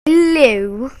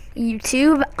Hello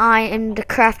YouTube, I am the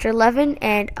Crafter11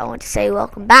 and I want to say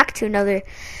welcome back to another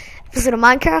episode of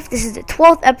Minecraft. This is the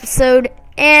 12th episode,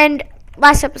 and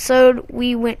last episode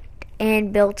we went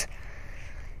and built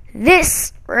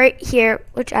this right here,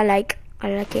 which I like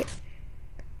it.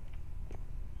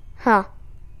 Huh.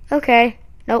 Okay.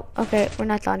 Nope. Okay, we're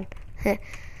not done. Where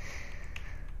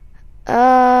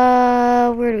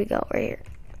do we go? Right here.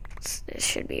 This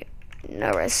should be no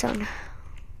redstone.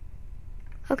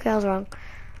 Okay, I was wrong.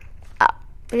 Oh,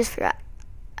 we just forgot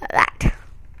that.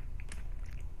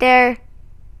 There.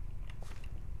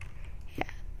 Yeah.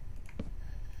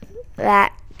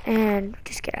 That. And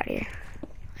just get out of here.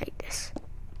 Like this.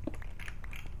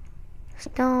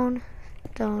 Stone.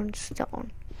 Stone.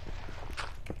 Stone.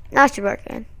 Now it should work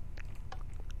again.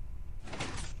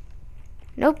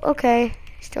 Nope, okay.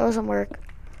 Still doesn't work.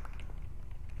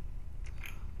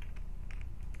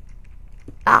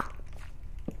 Ah.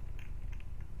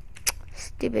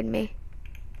 Stupid me.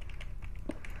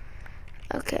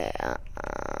 Okay,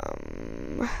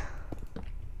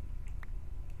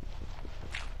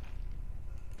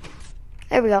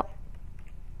 there we go.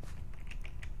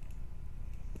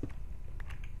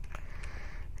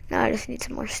 Now I just need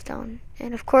some more stone.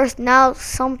 And of course, now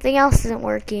something else isn't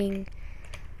working.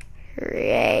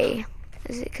 Hooray.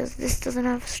 Is it because this doesn't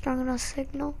have a strong enough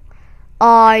signal? Oh,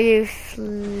 are you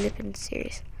flipping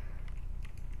serious?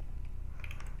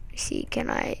 See, can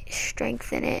I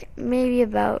strengthen it? Maybe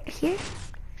about here?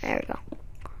 There we go.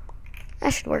 That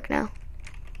should work now.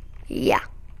 Yeah.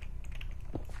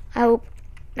 I hope.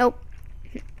 Nope.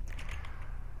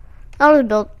 I'll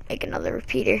just make another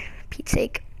repeater. Pete's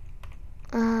sake.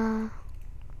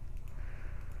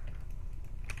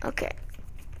 Okay.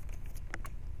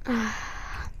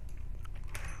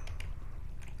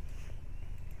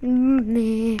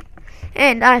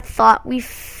 And I thought we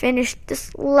finished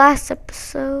this last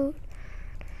episode,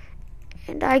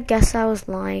 and I guess I was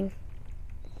lying.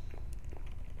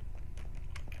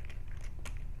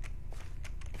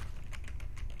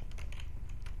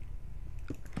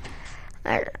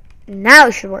 Now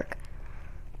it should work.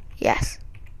 Yes.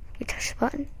 You touch the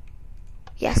button.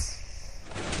 Yes.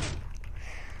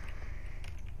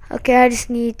 Okay, I just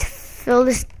need to fill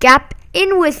this gap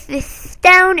in with this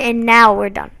stone, and now we're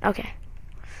done. Okay.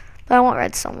 But I want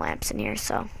redstone lamps in here,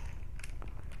 so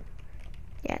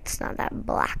yeah, it's not that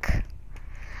black.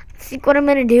 I think what I'm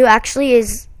gonna do actually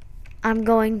is I'm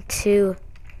going to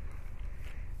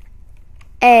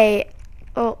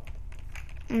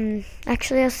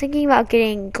actually I was thinking about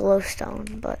getting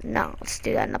glowstone, but no, let's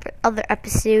do that another other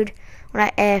episode when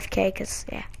I AFK, because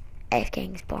yeah,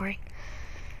 AFKing is boring.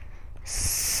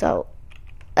 So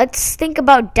let's think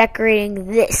about decorating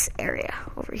this area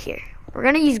over here. We're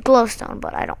going to use glowstone,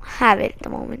 but I don't have it at the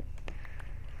moment.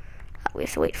 We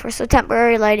have to wait for it. So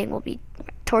temporary lighting will be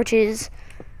torches.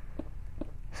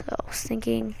 So I was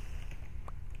thinking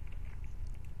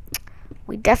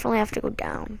we definitely have to go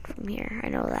down from here. I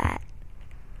know that.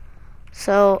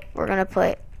 So we're going to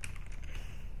put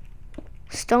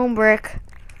stone brick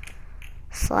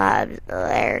slabs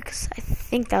there, because I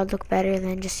think that would look better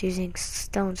than just using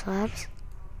stone slabs.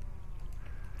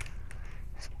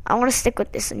 I want to stick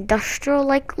with this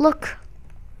industrial-like look,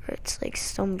 where it's like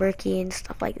stone bricky and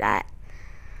stuff like that.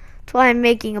 That's why I'm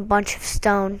making a bunch of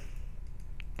stone,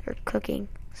 or cooking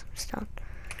some stone.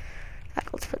 In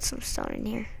fact, let's put some stone in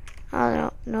here.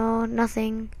 Oh, no,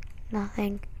 nothing.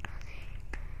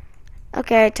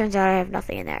 Okay, it turns out I have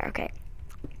nothing in there. Okay.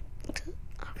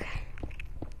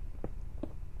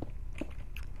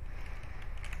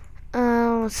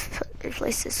 Let's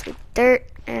replace this with dirt,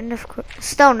 and of course,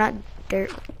 stone, not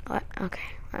dirt. What? Okay,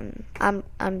 I'm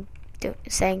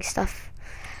saying stuff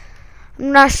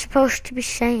I'm not supposed to be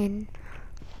saying.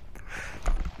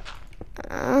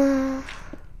 There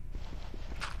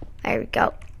we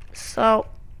go. So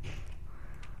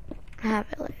have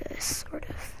it like this, sort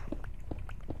of.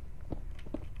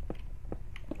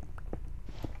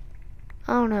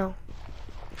 Oh no.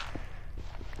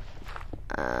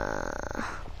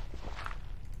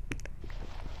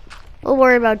 We'll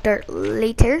worry about dirt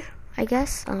later, I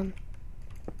guess.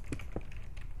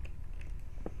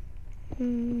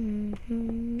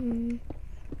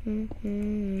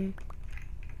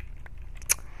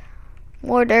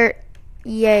 More dirt.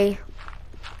 Yay.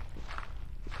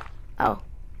 Oh.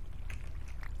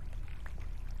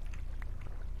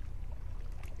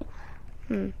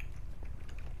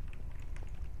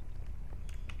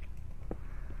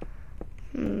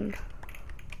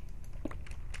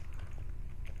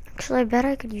 Actually, I bet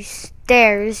I could use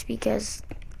stairs, because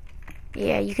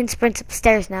yeah, you can sprint up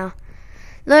stairs now.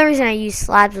 The only reason I use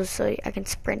slabs was so I can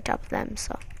sprint up them,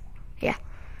 so yeah.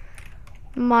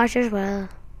 Might as well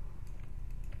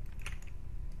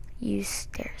use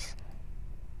stairs.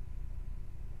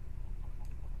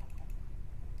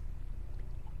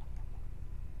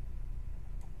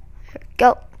 There we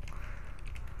go.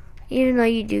 Even though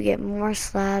you do get more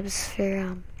slabs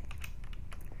for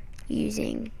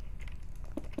using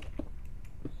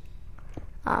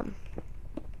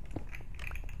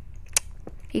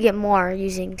you get more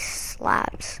using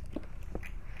slabs.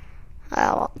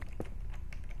 Oh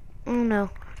no,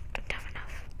 don't have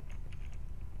enough.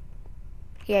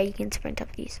 Yeah, you can sprint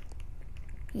up these.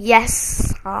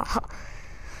 Yes.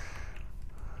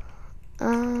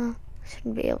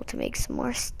 Should be able to make some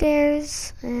more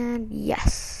stairs, and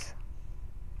yes.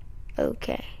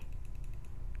 Okay.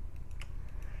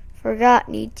 Forgot,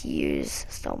 need to use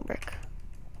stone brick.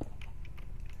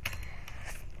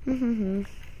 Okay,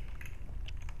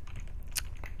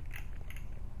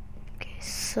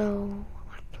 so what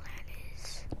my plan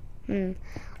is,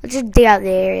 let's just dig out the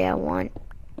area I want.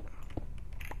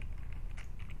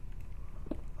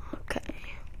 Okay.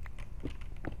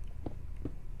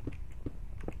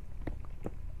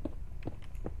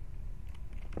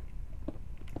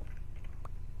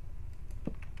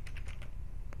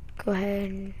 Go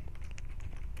ahead and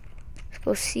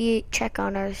let's go check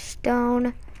on our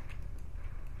stone.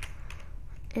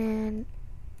 And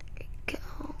there we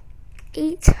go.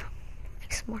 8.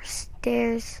 Make some more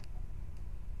stairs.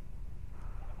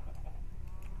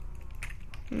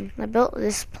 I built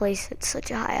this place at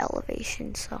such a high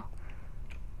elevation, so.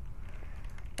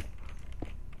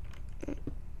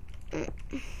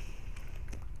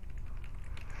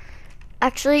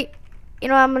 Actually, you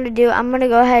know what I'm gonna do? I'm gonna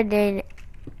go ahead and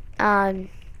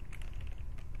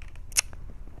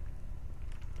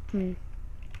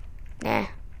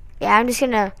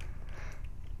yeah,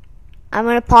 I'm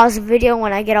gonna pause the video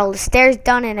when I get all the stairs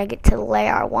done and I get to the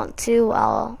layer I want to.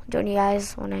 I'll join you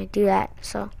guys when I do that.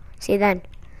 So, see you then.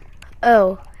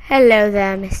 Oh, hello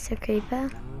there, Mr. Creeper.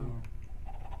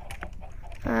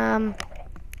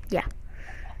 Yeah.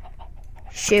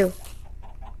 Shoe.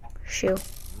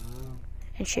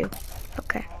 And shoe.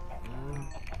 Okay.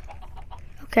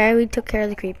 Okay, we took care of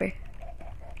the creeper.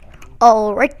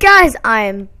 Alright guys, I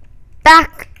am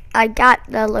back. I got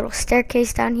the little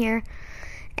staircase down here,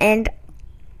 and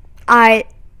I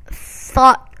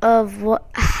thought of what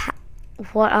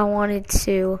I wanted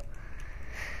to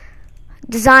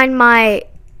design my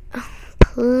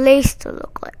place to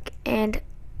look like, and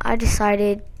I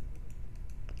decided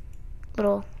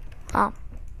little oh,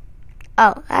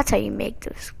 that's how you make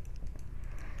this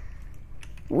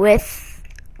with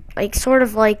like sort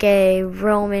of like a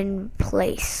Roman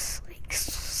place, like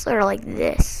sort of like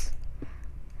this.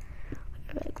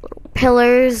 Like little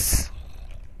pillars,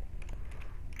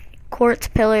 quartz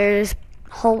pillars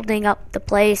holding up the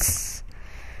place,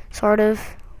 sort of.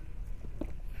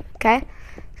 Okay,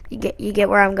 you get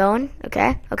where I'm going.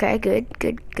 Okay, good.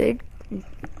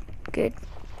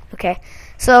 Okay,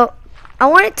 so I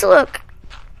want it to look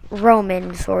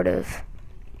Roman, sort of,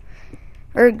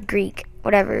 or Greek,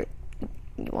 whatever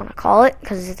you want to call it,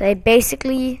 because they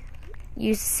basically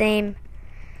use the same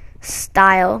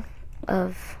style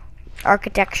of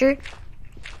architecture.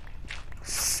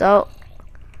 So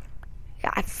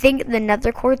yeah, I think the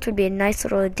nether quartz would be a nice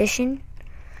little addition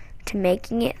to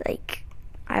making it. Like,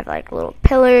 I have like little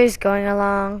pillars going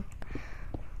along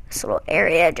this little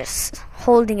area, just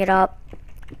holding it up,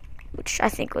 which I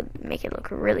think would make it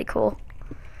look really cool.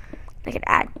 I could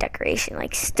add decoration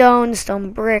like stone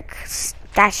brick,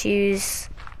 statues,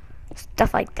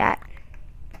 stuff like that,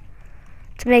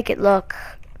 to make it look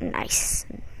nice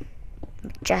and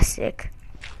majestic,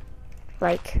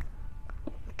 like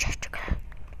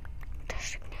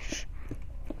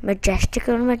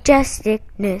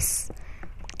majesticness.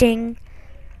 Ding.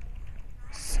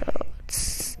 So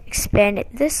let's expand it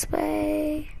this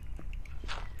way.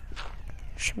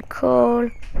 Some coal.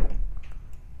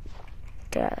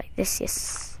 Do it like this,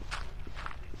 yes.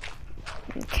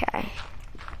 Okay.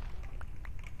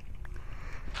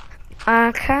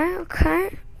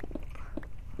 Okay.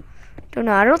 Don't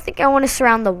know. I don't think I want to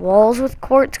surround the walls with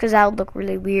quartz because that would look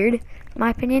really weird, in my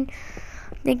opinion.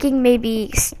 I'm thinking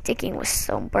maybe sticking with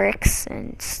stone bricks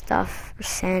and stuff, or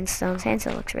sandstone.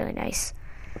 Sandstone looks really nice.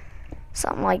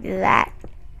 Something like that.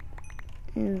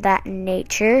 That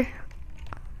nature.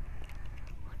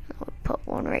 I'll put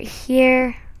one right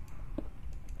here.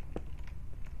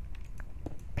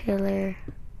 Pillar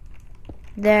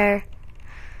there.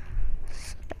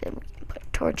 So then we can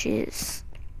put torches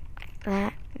like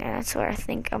that. Yeah, that's where I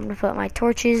think I'm gonna put my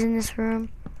torches in this room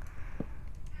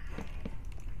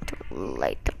to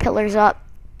light the pillars up.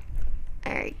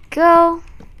 There you go.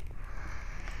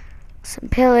 some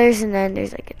pillars, and then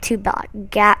there's like a 2-block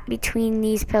gap between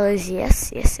these pillars.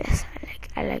 Yes.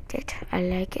 I like it.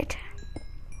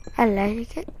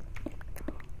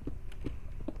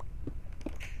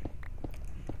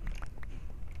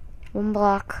 One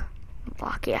block,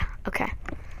 yeah, okay.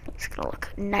 It's gonna look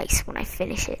nice when I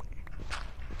finish it.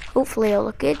 Hopefully it'll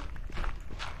look good.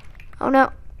 Oh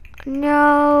no,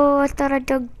 I thought I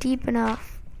dug deep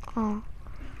enough. Oh,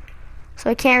 so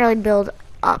I can't really build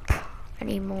up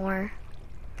anymore.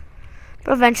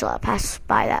 But eventually I'll pass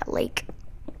by that lake.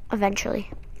 Eventually.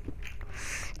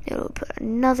 Then we'll put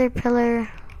another pillar.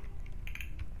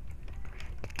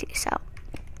 Do this out.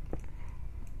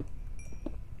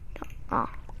 Oh.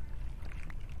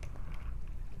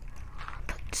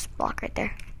 Put this block right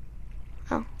there.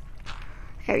 Oh.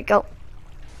 There we go.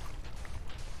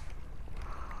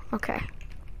 Okay.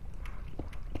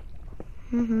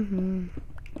 Okay,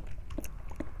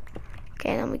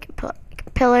 then we can put like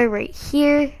a pillar right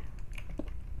here.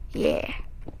 Yeah.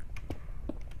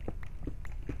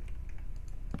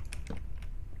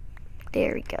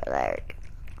 There we go.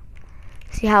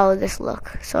 See how this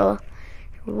look. So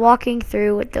we're walking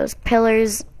through with those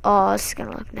pillars. Oh, it's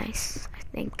gonna look nice, I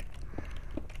think.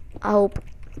 I hope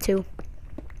too.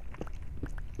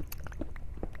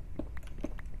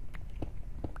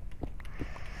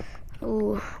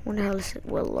 Ooh, wonder how this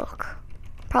will look.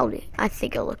 Probably, I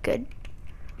think it'll look good.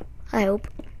 I hope.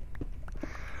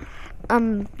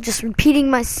 I'm just repeating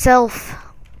myself,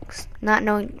 not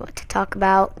knowing what to talk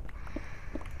about.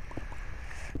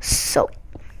 So,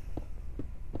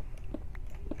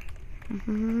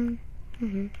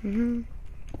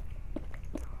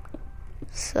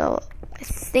 so I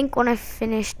think when I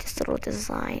finish this little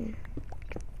design,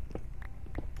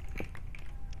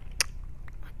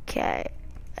 okay,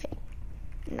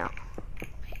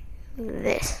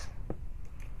 this.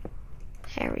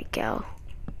 There we go.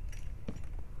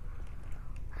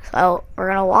 So we're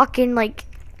gonna walk in like,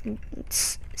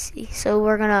 let's see. So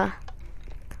we're gonna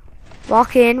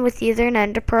walk in with either an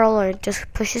ender pearl or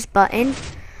just push this button.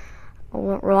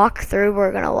 We'll walk through.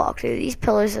 We're gonna walk through these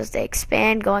pillars as they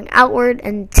expand, going outward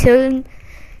into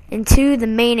the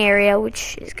main area,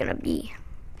 which is gonna be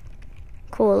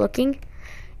cool looking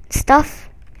stuff.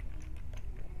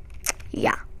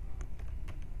 Yeah.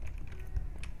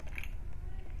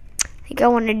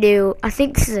 I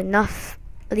think this is enough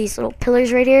of these little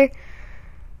pillars right here.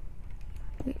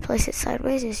 Place it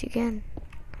sideways as you can.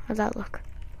 How'd that look?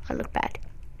 That look bad.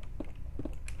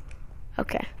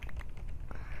 Okay.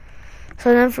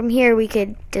 So then from here we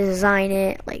could design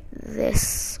it like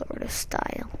this sort of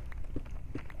style.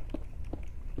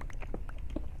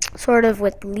 Sort of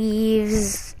with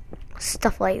leaves,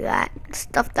 stuff like that.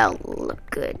 Stuff that'll look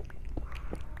good.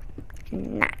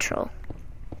 Natural.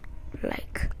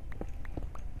 Like.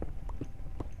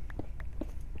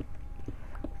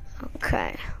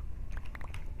 Okay.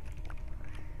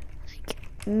 Like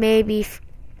maybe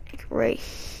like right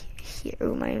here.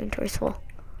 Ooh, my inventory's full.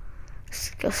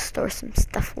 Let's go store some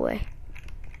stuff away.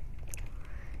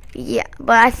 Yeah,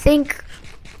 but I think,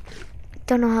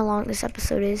 don't know how long this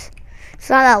episode is. It's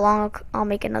not that long. I'll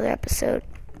make another episode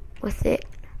with it.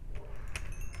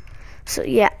 So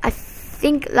yeah, I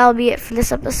think that'll be it for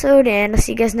this episode, and I'll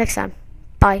see you guys next time.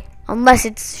 Bye. Unless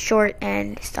it's short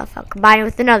and stuff, I'll combine it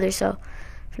with another. So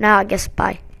for now, I guess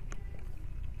bye.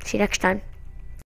 See you next time.